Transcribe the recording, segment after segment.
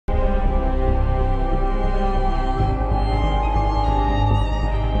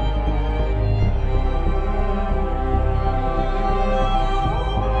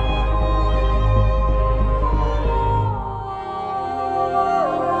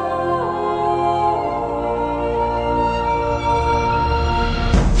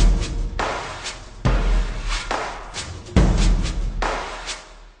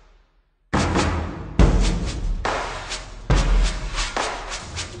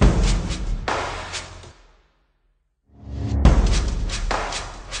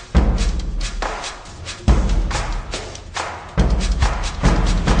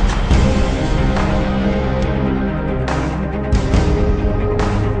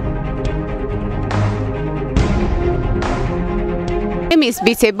name is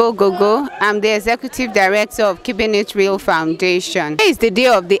Bitebo Gogo. I'm the Executive Director of KIR Foundation. Today is the Day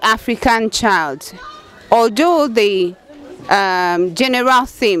of the African Child. Although the general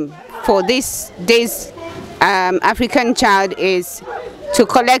theme for this day's African Child is to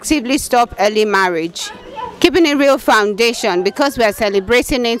collectively stop early marriage, KIR Foundation, because we are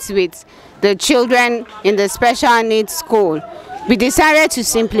celebrating it with the children in the special needs school, we decided to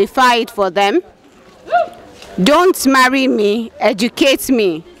simplify it for them. Don't marry me, educate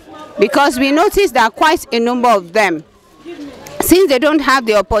me, because we noticed that quite a number of them, since they don't have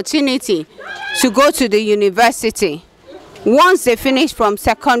the opportunity to go to the university, once they finish from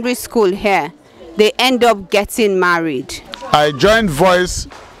secondary school here, they end up getting married. I joined voice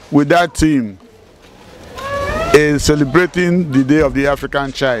with that team in celebrating the Day of the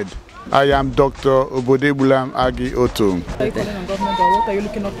African Child. I am Dr. Obodebulam Agi Oto. What are you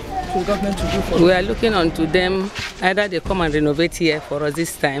looking up to the government to do for us? We are looking on to them, either they come and renovate here for us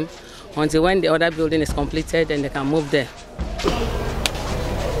this time, until when the other building is completed and they can move there.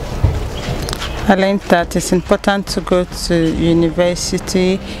 I learned that it's important to go to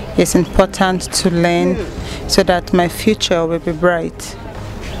university, it's important to learn so that my future will be bright.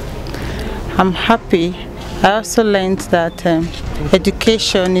 I'm happy. I also learned that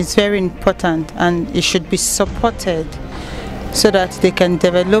education is very important and it should be supported so that they can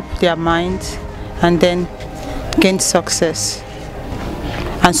develop their minds and then gain success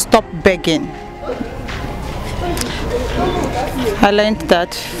and stop begging. I learned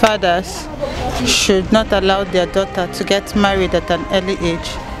that fathers should not allow their daughter to get married at an early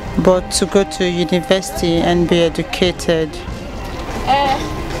age, but to go to university and be educated.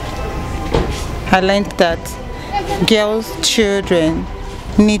 I learned that girls' children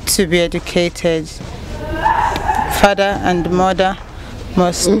need to be educated. Father and mother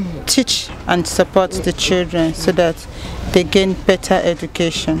must teach and support the children so that they gain better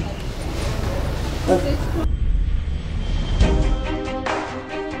education. From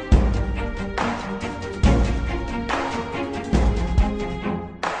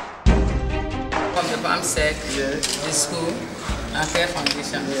the BAMSEC, the school, and KIR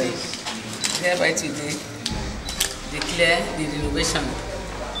Foundation, hereby today declare the renovation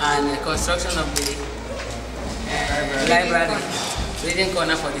and the construction of the library, reading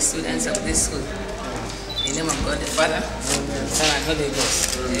corner for the students of this school. In the name of God the Father, Son and Holy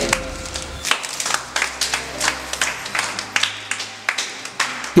Ghost.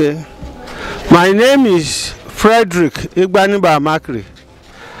 Okay. My name is Frederick Igbaniba Makri.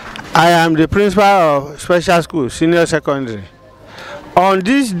 I am the principal of Special School, Senior Secondary. On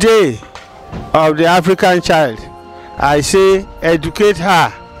this day of the African Child, I say educate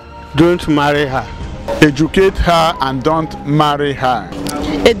her, don't marry her. Educate her and don't marry her.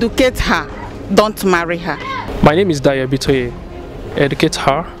 Educate her, don't marry her. My name is Daya Bitoye. Educate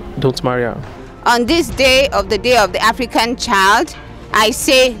her, don't marry her. On this day of the Day of the African Child, I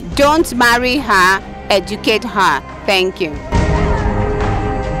say don't marry her, educate her. Thank you.